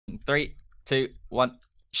3, 2, 1.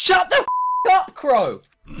 Shut the up, Crow!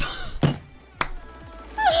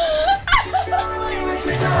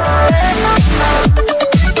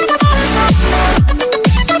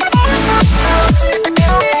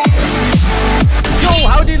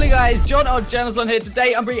 How do you guys? John or Janison here.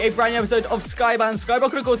 Today I'm bringing a brand new episode of Skybounds. Skyblock,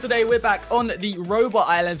 and of course today we're back on the Robot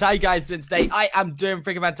Islands. How you guys doing today? I am doing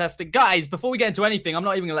freaking fantastic. Guys, before we get into anything, I'm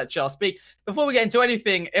not even gonna let Char speak. Before we get into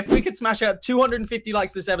anything, if we could smash out 250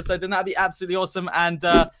 likes this episode, then that'd be absolutely awesome. And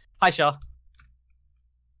hi Char.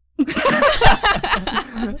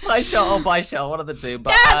 Hi Char or bye Char, one of the two.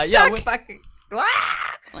 But yeah, we're back.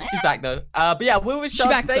 She's back though. But yeah, we're with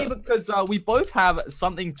Char today because we both have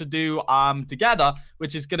something to do together,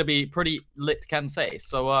 which is gonna be pretty lit, can say.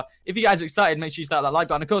 So if you guys are excited, make sure you start that like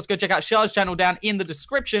button. Of course, go check out Char's channel down in the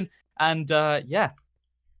description. And yeah,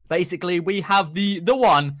 basically we have the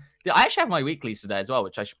one. I actually have my weeklies today as well,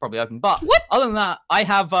 which I should probably open. But other than that, I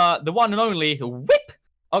have the one and only Whip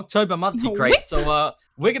October monthly crate. So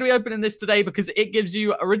we're going to be opening this today because it gives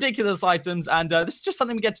you ridiculous items, and this is just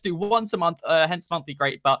something we get to do once a month, hence monthly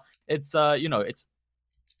crate. But it's, you know, it's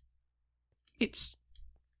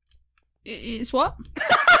what?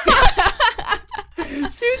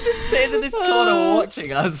 She was just sitting in this corner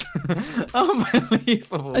watching us.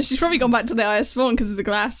 Unbelievable. She's probably gone back to the IS spawn because of the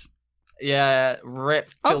glass. Yeah,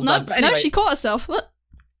 rip. Oh, no, anyway. no, she caught herself. Look.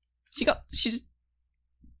 She's...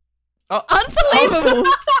 Oh.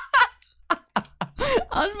 Unbelievable!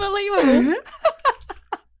 Unbelievable.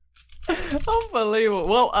 Unbelievable.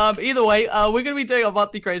 Well, either way, we're going to be doing a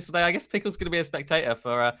monthly craze today. I guess Pickle's going to be a spectator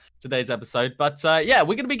for today's episode. But yeah,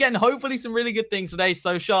 we're going to be getting hopefully some really good things today.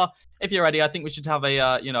 So, Char, if you're ready, I think we should have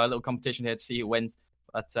a, you know, a little competition here to see who wins.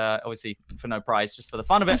 But obviously for no prize, just for the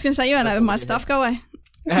fun of it. I was going to say, you ain't having my stuff. Go away.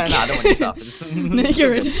 No, I don't want your stuff.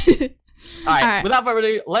 You're ready. All right, without further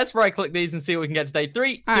ado, let's right-click these and see what we can get today.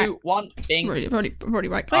 3, 2, 1, bing. I've already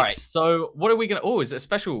right-clicked. All right, so what are we going to... Oh, is it a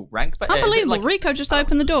special rank? But, unbelievable. Like... Rico just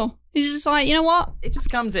opened the door. He's just like, you know what? It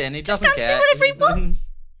just comes in. He doesn't care. Just comes in whenever he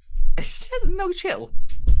wants. He has no chill.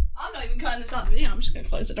 I'm not even cutting this up. You know, I'm just going to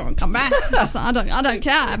close the door and come back. I don't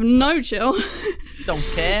care. I have no chill. Don't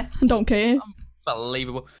care? I don't care.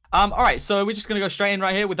 Unbelievable. All right, so we're just going to go straight in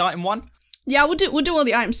right here with item 1. Yeah, we'll do all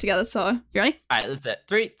the items together, so you ready? Alright, let's do it.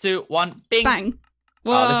 3, 2, 1, bing. Bang.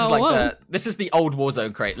 Whoa, oh, this is like this is the old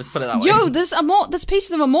Warzone crate. Let's put it that way. Yo, there's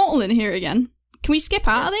pieces of Immortal in here again. Can we skip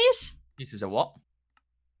out of these? Pieces of what?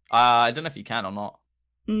 I don't know if you can or not.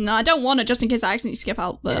 No, I don't want to, just in case I accidentally skip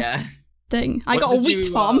out the thing. I what got a wheat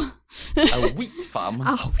farm. A wheat farm?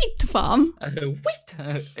 A wheat farm? A wheat?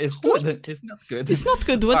 It's good. It's not good. It's not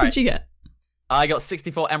good. What did you get? I got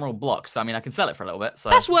 64 emerald blocks. So, I mean, I can sell it for a little bit. So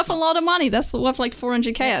that's worth a lot of money. That's worth like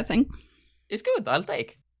 400k, I think. It's good. I'll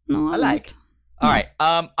take. No, I like. All right.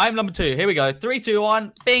 I'm number 2. Here we go. 3, 2,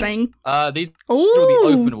 1. Bing. Bang. These are the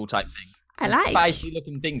openable type thing. I like. Spicy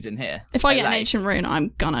looking things in here. If I get an ancient rune,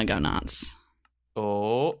 I'm gonna go nuts.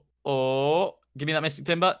 Oh. Give me that mystic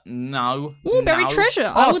timber. No. Ooh, buried treasure.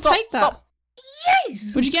 I will take that. Stop.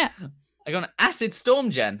 Yes. What'd you get? I got an acid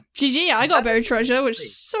storm gen. GG, I got buried treasure, which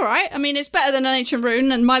is alright. I mean, it's better than an ancient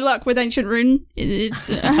rune, and my luck with ancient rune, it's...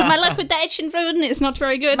 my luck with the ancient rune, it's not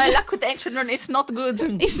very good. My luck with the ancient rune, it's not good.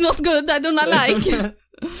 It's not good, I do not like.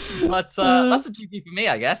 But that's a GP for me,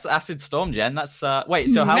 I guess. Acid storm gen, that's... Wait,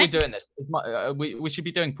 so how are we doing this? We should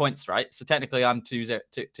be doing points, right? So technically I'm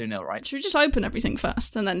 2-0, right? Should we just open everything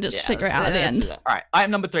first, and then just figure it out at the end? Alright,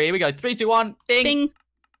 item number 3, here we go. 3, 2, 1, bing! Bing!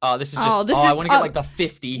 Oh, this is just... I want to get like the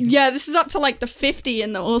 50. Yeah, this is up to like the 50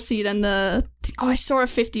 in the Aussie and the... Oh, I saw a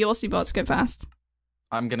 50 Aussie box go fast.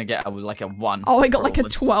 I'm going to get like a 1. Oh, I got like a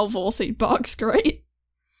 12 Aussie box. Great.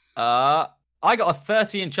 I got a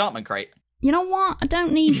 30 enchantment crate. You know what? I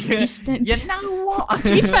don't need... You know what?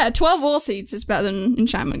 To be fair, 12 Aussies is better than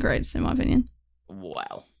enchantment crates, in my opinion.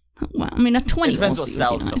 Well, I mean, a 20 depends Aussie what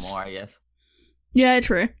sells would be nice. for more, I guess. Yeah,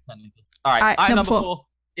 true. Alright, item number 4.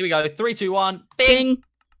 Here we go. 3, 2, 1, bing! Bing.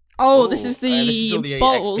 Oh, this is the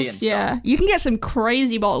bottles. Yeah, you can get some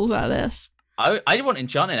crazy bottles out of this. I want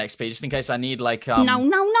enchanting XP just in case I need like no,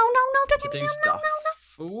 to do stuff.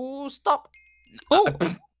 Ooh, stop. Oh,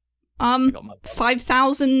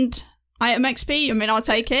 5,000 item XP. I mean, I'll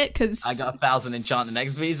take it because I got 1,000 enchanting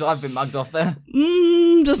XP, so I've been mugged off there.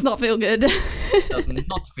 Does not feel good. Does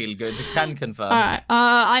not feel good. Can confirm. All right.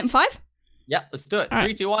 Item 5. Yeah, let's do it. All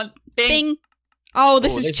 3, 2, 1, bing. Bing. Oh,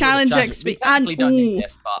 this is challenge XP. And don't need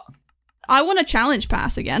this, but... I want a challenge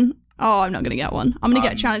pass again. Oh, I'm not going to get one. I'm going to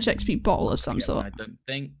get a challenge XP bottle of some sort. I don't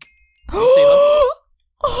think.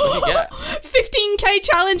 What did you get? 15k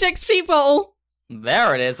challenge XP bottle.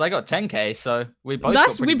 There it is. I got 10k, so we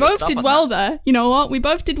both we both did well there. You know what? We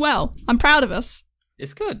both did well. I'm proud of us.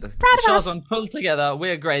 It's good. Proud of us. On pulled together.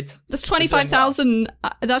 We're great. That's 25,000.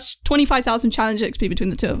 That's 25,000 challenge XP between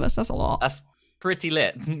the two of us. That's a lot. That's pretty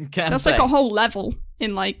lit. That's like a whole level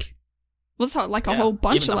in like. What's that? Like a whole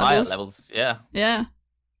bunch even of the levels. Higher levels. Yeah. Yeah.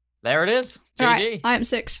 There it is. GG. All right, I am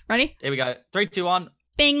 6. Ready? Here we go. 3, 2, 1.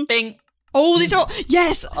 Bing. Bing. Oh, these are all.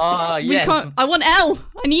 Yes. Yes. I want L.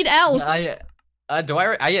 I need L.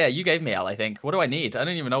 Yeah, you gave me L, I think. What do I need? I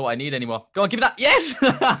don't even know what I need anymore. Go on, give me that. Yes!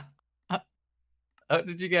 What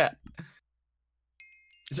did you get?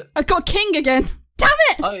 I got King again. Damn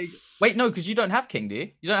it! Wait, no, because you don't have King, do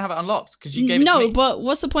you? You don't have it unlocked, because you gave it to me. No, but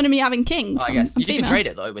what's the point of me having King? I guess. You can trade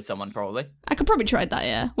it, though, with someone, probably. I could probably trade that,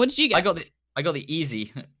 yeah. What did you get? I got the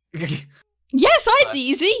easy. Yes, I had the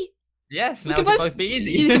easy! Yes, now we can both be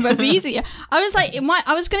easy. You can both be easy. I was like,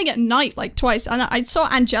 I was going to get Knight like twice, and I saw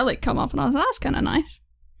Angelic come up, and I was like, that's kind of nice.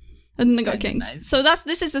 And then I got Kings. Nice. So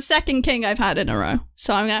this is the second King I've had in a row,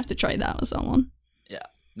 so I'm going to have to trade that with someone. Yeah,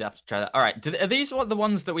 you have to try that. All right, are these the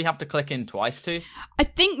ones that we have to click in twice to? I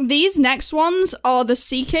think these next ones are the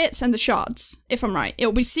sea kits and the shards, if I'm right.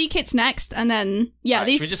 It'll be sea kits next, and then, yeah, right,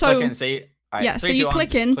 these, should we just click in and see? Right, yeah, 3, so 2, you 1,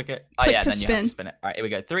 click in, click it. click Yeah, to then spin. You have to spin it. All right, here we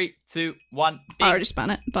go. 3, 2, 1. I already span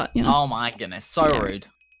it, but, you know. Oh my goodness, so rude.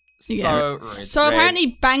 So rude. So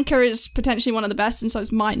apparently Banker is potentially one of the best, and so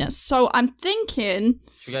is Minus. So I'm thinking...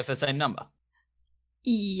 Should we go for the same number?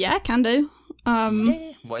 Yeah, can do.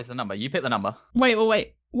 What is the number? You pick the number.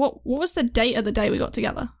 Wait. What was the date of the day we got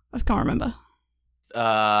together? I can't remember.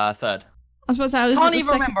 3rd. I was supposed to say, can't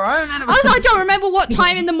even remember. I don't remember what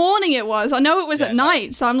time in the morning it was. I know it was at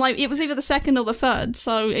night, so I'm like, it was either the 2nd or the 3rd.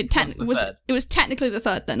 So it was technically the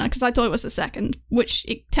 3rd then, because I thought it was the 2nd, which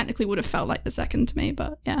it technically would have felt like the 2nd to me.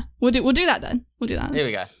 But yeah, we'll do that then. We'll do that. Here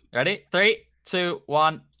we go. Ready? 3, 2,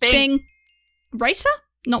 1. Bing. Bing. Racer?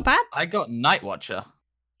 Not bad. I got Night Watcher.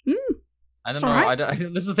 I don't know. Right.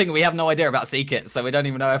 This is the thing. We have no idea about Seekit, so we don't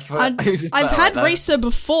even know if I've had Racer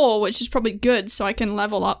before, which is probably good, so I can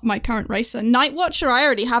level up my current Racer. Night Watcher, I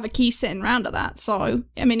already have a key sitting around of that. So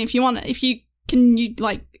I mean, you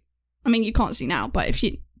can't see now, but if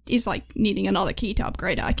is like needing another key to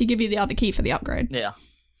upgrade it, I could give you the other key for the upgrade. Yeah,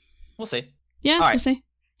 we'll see. Yeah, we'll see.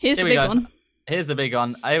 Here's the big one. Here's the big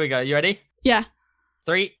one. Here we go. You ready? Yeah.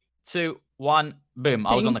 3, 2, 1. Boom. Bing.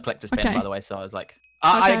 I was on the click to spin, by the way, so I was like.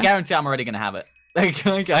 I guarantee I'm already going to have it.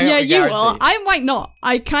 Yeah, you will. I might not.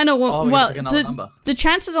 I kind of want... the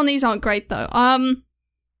chances on these aren't great, though. I mean,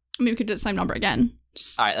 we could do the same number again.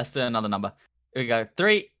 All right, let's do another number. Here we go.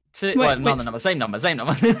 3, 2... another number. Same number.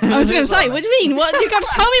 I was going to say, what do you mean? You got to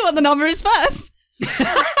tell me what the number is first.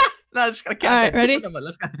 No, I'm just going to count. All right, ready?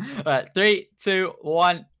 Let's go. All right, 3, 2,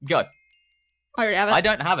 1, go. I already have it. I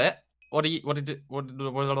don't have it. What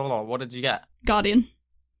did you get? Guardian.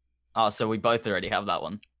 Oh, so we both already have that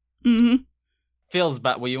one. Mm-hmm. Feels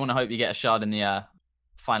bad. Well, you want to hope you get a shard in the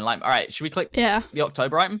final item. All right, should we click the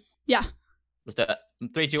October item? Yeah. Let's do it.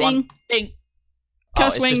 3, 2, 1. Bing.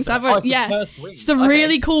 Cursed wings. It's the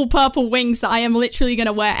really cool purple wings that I am literally going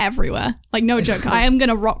to wear everywhere. Like, no joke. I am going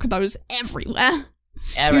to rock those everywhere.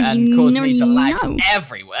 And cause me to lag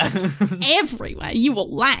everywhere. Everywhere. You will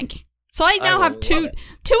lag. So I now have two of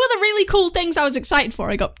the really cool things I was excited for.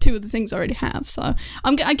 I got 2 of the things I already have. So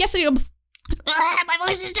I'm guessing my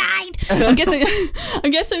voice has died. I'm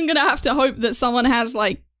guessing I'm gonna have to hope that someone has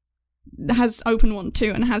open one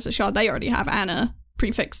too and has a shard they already have and a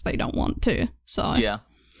prefix they don't want to. So yeah,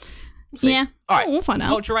 all right, we'll find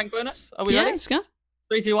out. Ultra rank bonus. Are we ready? Let's go.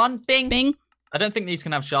 3, 2, 1. Bing. Bing. I don't think these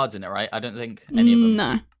can have shards in it, right? I don't think any of them.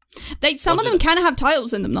 No, some of them can have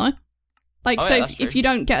titles in them though. Like, if you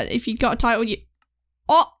got a title, you...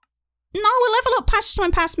 Oh! No, we'll level up past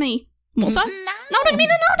me. What's that? No, don't mean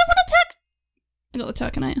that. No, I don't want to Turk. I got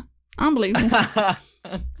the Turkinator. Unbelievable.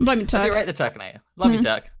 I'm blaming Turk. You rate the Turkinator. Love you,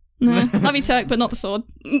 Turk. No, love you, Turk, but not the sword.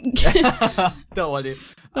 Don't want you.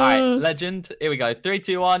 Alright, legend. Here we go. 3,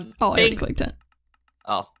 2, 1. Oh, I already clicked it.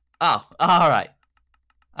 Oh, alright.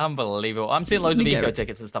 Unbelievable. I'm seeing loads of eco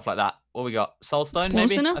tickets and stuff like that. What we got? Soulstone, maybe?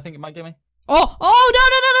 Spinner? I think it might give me. Oh, no,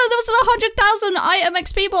 there was an 100,000 item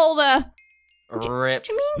XP ball there. Rip. What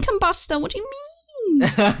do you mean, Combustor? What do you mean?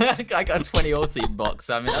 I got a 20 ore seed box,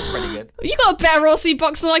 so I mean, that's pretty good. You got a better ore seed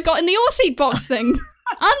box than I got in the ore seed box thing.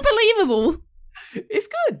 Unbelievable. It's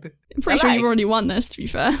good. I'm pretty sure you've already won this, to be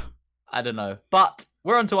fair. I don't know. But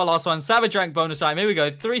we're on to our last one. Savage rank bonus time. Here we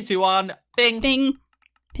go. 3, 2, 1. Bing. Bing.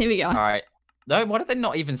 Here we go. All right. No, why did they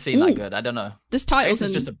not even seem that good? I don't know. This title's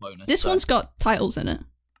in. Just a bonus. This one's got titles in it.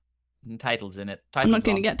 Titles in it. I'm not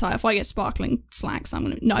going to get title. If I get sparkling slacks, I'm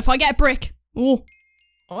going to... No, if I get a brick. Ooh.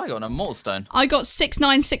 Oh, I got an immortal stone. I got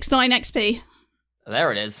 6969 XP.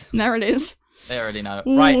 There it is. There it is. They already know.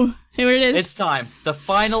 Ooh, right. Here it is. It's time. The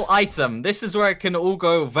final item. This is where it can all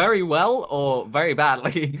go very well or very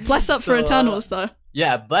badly. Bless up for Eternals, though.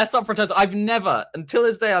 Yeah, bless up for Eternals. Until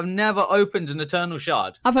this day, I've never opened an Eternal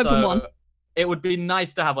Shard. I've opened one. It would be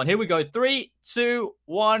nice to have one. Here we go. 3, 2,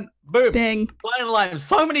 1, boom. Bing. Final item.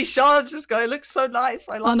 So many shards just go. It looks so nice.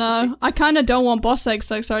 I love it. No. I kind of don't want boss eggs,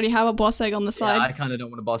 though, because I already have a boss egg on the side. Yeah, I kind of don't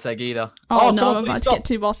want a boss egg either. Oh no, I'm about to get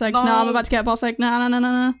 2 boss eggs. No, I'm about to get a boss egg.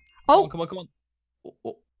 No. Oh. Come on.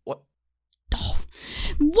 What? Oh.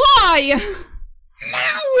 Why?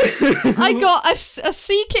 No! I got a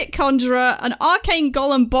Sea Kit Conjurer, an Arcane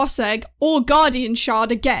Golem boss egg, or Guardian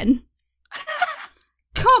Shard again.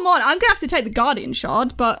 Come on, I'm gonna have to take the Guardian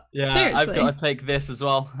Shard, but seriously. I've got to take this as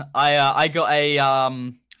well. I got a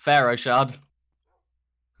Pharaoh Shard.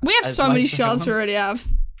 We have so many shards we already have.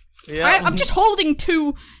 Yeah. I'm just holding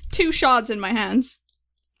two shards in my hands.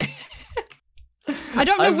 I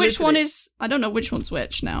don't know which one is. I don't know which one's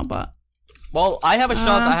which now, but. Well, I have a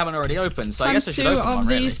shard that I haven't already opened, so I guess I should open one. Times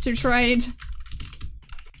 2 of these to trade.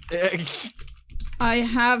 I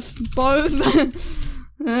have both.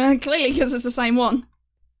 Clearly, because it's the same one.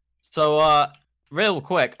 So, real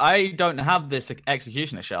quick, I don't have this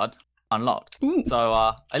Executioner shard unlocked. Ooh.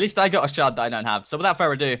 So, at least I got a shard that I don't have. So, without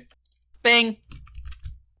further ado, bing!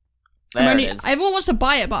 There it is. Everyone wants to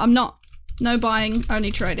buy it, but I'm not. No buying,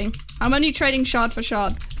 only trading. I'm only trading shard for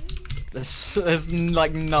shard. There's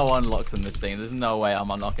like no unlocks in this thing. There's no way I'm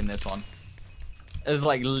unlocking this one. There's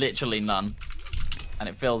like literally none. And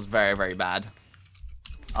it feels very, very bad.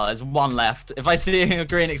 Oh, there's one left. If I see a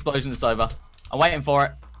green explosion, it's over. I'm waiting for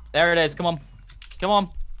it. There it is. Come on. Come on.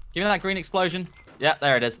 Give me that green explosion. Yeah,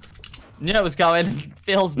 there it is. Knew it was going.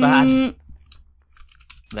 Feels bad.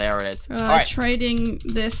 There it is. Alright. Trading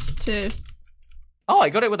this to... Oh, I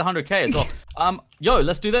got it with 100k as well. Yo,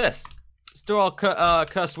 let's do this. Let's do our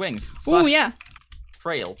cursed wings. Oh, yeah.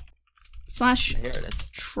 Trail. Slash... Here it is.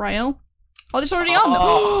 Trail. Oh, it's already on.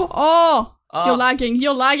 Oh! You're lagging.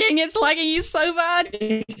 You're lagging. It's lagging you so bad.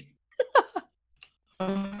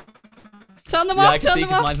 Turn them off. Turn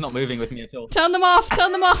them off. Mine's not moving with me at all. Turn them off.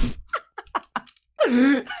 Turn them off.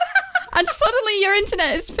 And suddenly your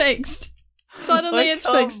internet is fixed. Suddenly it's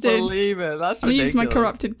fixed, dude. I can't believe it. That's ridiculous. I'm using my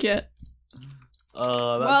corrupted kit.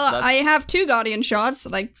 Well, I have 2 Guardian shards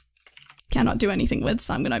that I cannot do anything with,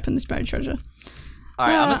 so I'm going to open this buried treasure.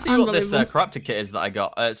 Alright, I'm going to see what this corrupted kit is that I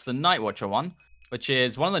got. It's the Night Watcher one, which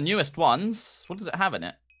is one of the newest ones. What does it have in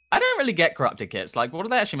it? I don't really get corrupted kits. Like, what are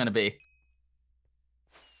they actually meant to be?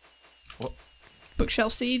 What?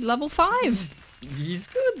 Bookshelf Seed level 5. He's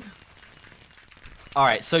good.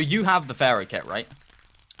 Alright, so you have the Pharaoh kit, right?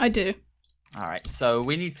 I do. Alright, so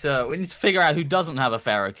we need to figure out who doesn't have a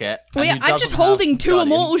Pharaoh kit. Well, yeah, I'm just holding 2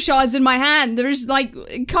 Immortal Shards in my hand. There's like,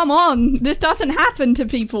 come on, this doesn't happen to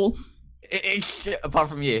people. Apart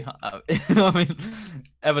from you. I mean,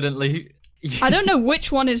 evidently. I don't know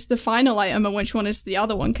which one is the final item and which one is the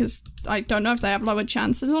other one, because I don't know if they have lower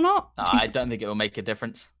chances or not. No, I don't think it will make a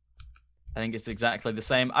difference. I think it's exactly the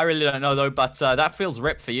same. I really don't know, though, but that feels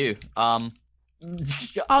ripped for you. I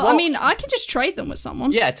mean, I can just trade them with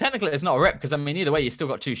someone. Yeah, technically it's not a rip, because I mean, either way, you still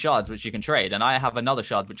got 2 shards which you can trade, and I have another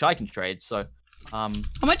shard which I can trade, so... I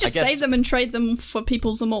might just save them and trade them for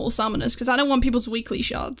people's Immortal Summoners, because I don't want people's weekly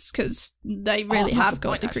shards, because they really have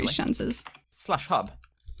got decreased chances. Slash hub.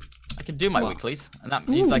 I can do my weeklies, and that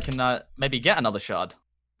means I can maybe get another shard.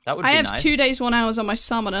 That would be nice. I have 2 days, 1 hours on my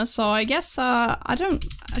summoner, so I guess, I don't...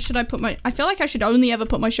 Should I put my... I feel like I should only ever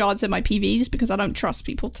put my shards in my PVs, because I don't trust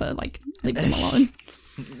people to, like, leave them alone.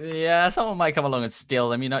 Yeah, someone might come along and steal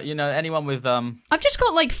them, you know, anyone with, I've just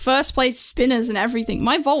got, like, first place spinners and everything.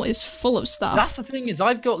 My vault is full of stuff. That's the thing, is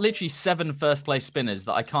I've got literally 7 first place spinners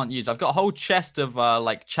that I can't use. I've got a whole chest of,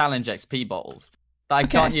 like, challenge XP bottles that I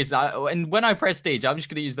can't use. And when I prestige, I'm just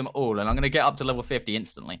going to use them all, and I'm going to get up to level 50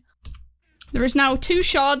 instantly. There is now 2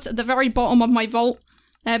 shards at the very bottom of my vault.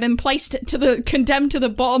 They have been placed condemned to the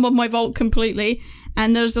bottom of my vault completely.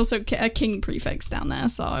 And there's also a king prefix down there,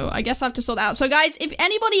 so I guess I have to sort that out. So guys, if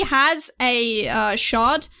anybody has a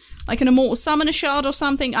shard, like an Immortal Summoner shard or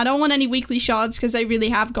something, I don't want any weekly shards because they really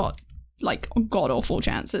have got, like, god-awful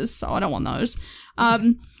chances, so I don't want those.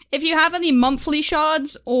 If you have any monthly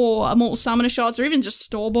shards or Immortal Summoner shards or even just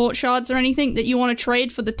store-bought shards or anything that you want to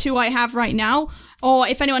trade for the 2 I have right now, or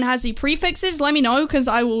if anyone has the prefixes, let me know because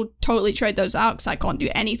I will totally trade those out because I can't do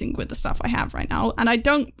anything with the stuff I have right now. And I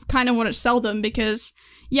don't kind of want to sell them because,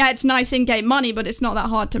 yeah, it's nice in-game money, but it's not that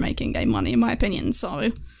hard to make in-game money in my opinion,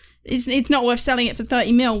 so... It's not worth selling it for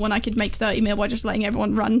 30 mil when I could make 30 mil by just letting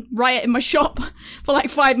everyone run riot in my shop for like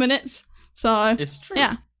 5 minutes. So, it's true.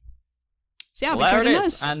 Yeah. So yeah, well, there it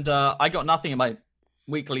is. And I got nothing in my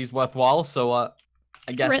weekly's worthwhile, so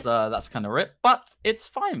I guess that's kind of rip, but it's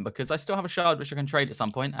fine because I still have a shard which I can trade at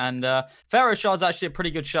some point, and Pharaoh shard's actually a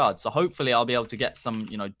pretty good shard, so hopefully I'll be able to get some,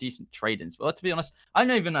 you know, decent trade-ins. But to be honest, I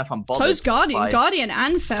don't even know if I'm bothered. So's Guardian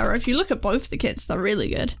and Pharaoh. If you look at both the kits, they're really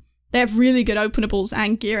good. They have really good openables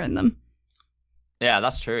and gear in them. Yeah,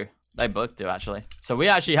 that's true. They both do, actually. So we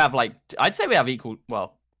actually have, like, I'd say we have equal,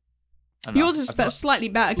 well... Yours is slightly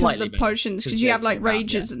better because of the potions, because you have, like,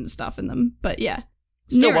 rages and stuff in them, but yeah.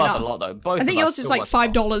 Still worth a lot, though. Both I think yours is like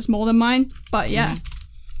 $5 more than mine, but yeah,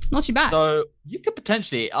 not too bad. So you could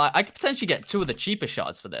potentially, I could potentially get 2 of the cheaper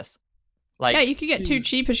shards for this. Like, yeah, you could get 2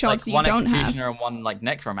 cheaper shards that you don't have. One Executioner and one like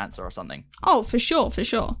Necromancer or something. Oh, for sure,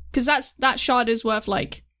 because that shard is worth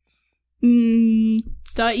like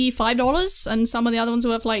 $35, and some of the other ones are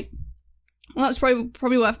worth like, well, that's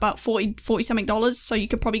probably worth about $40 something. So you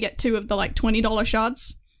could probably get 2 of the like $20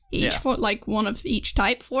 shards each for like one of each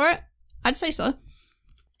type for it. I'd say so.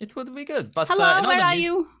 It would be good, but hello, where are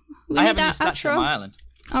you? I have a new statue on my island.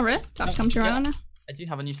 Oh, really? Do I have to come to your island now? I do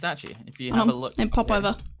have a new statue. If you have a look. And pop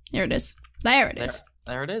over. Here it is. There it is.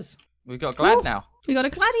 There it is. We've got Glad now. We got a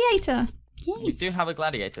gladiator. Yes. We do have a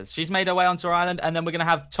gladiator. She's made her way onto our island, and then we're going to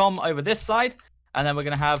have Tom over this side, and then we're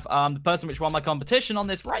going to have the person which won my competition on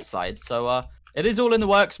this right side. So it is all in the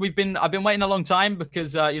works. I've been waiting a long time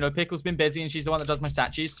because you know, Pickle's been busy and she's the one that does my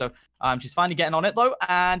statues. So she's finally getting on it though,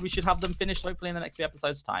 and we should have them finished hopefully in the next few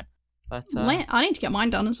episodes' time. But I need to get mine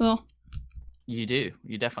done as well. You do.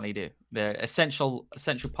 You definitely do. They're essential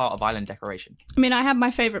part of island decoration. I mean, I have my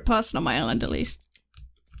favorite person on my island at least.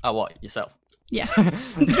 Oh, what? Yourself? Yeah.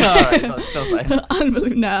 Alright,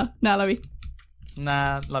 Unbelievable. Nah, love you.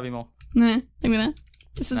 Nah, love you more. Nah, leave me there.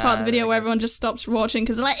 This is part of the video where everyone just stops watching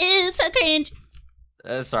because they're like, ew, so cringe.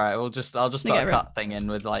 It's alright. I'll just put a cut thing in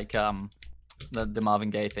with like the Marvin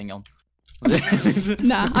Gaye thing on.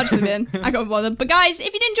 Nah, I'll just leave it in. I can't bother. But guys,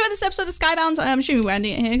 if you did enjoy this episode of Skybounds, I'm assuming we're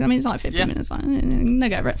ending it here. I mean, it's like 15 minutes. Like, no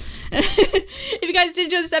go over it. If you guys did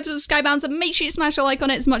enjoy this episode of Skybounds, make sure you smash a like on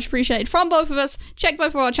it. It's much appreciated from both of us. Check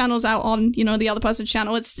both of our channels out on, you know, the other person's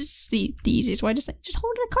channel. It's just the easiest way to say, just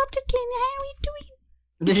hold a corrupted king. How are you doing?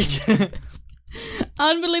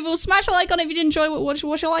 Unbelievable. Smash a like on it if you did enjoy. What's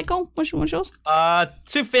your like on? What's yours?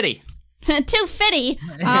 250. 250.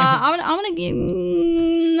 I'm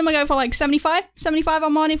gonna go for like 75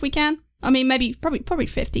 on mine if we can. I mean, probably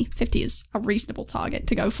 50. 50 is a reasonable target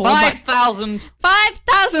to go for. 5,000.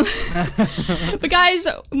 5,000. But guys,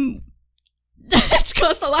 that's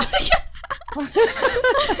cost a lot.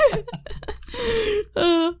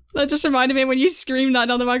 That just reminded me when you screamed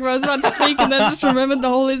that on the microphone. I was about to speak and then just remembered the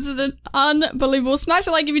whole incident. Unbelievable. Smash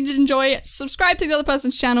a like if you did enjoy it. Subscribe to the other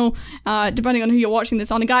person's channel, depending on who you're watching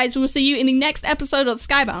this on. And guys, we'll see you in the next episode of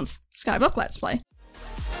Skybounds Skyblock Let's Play.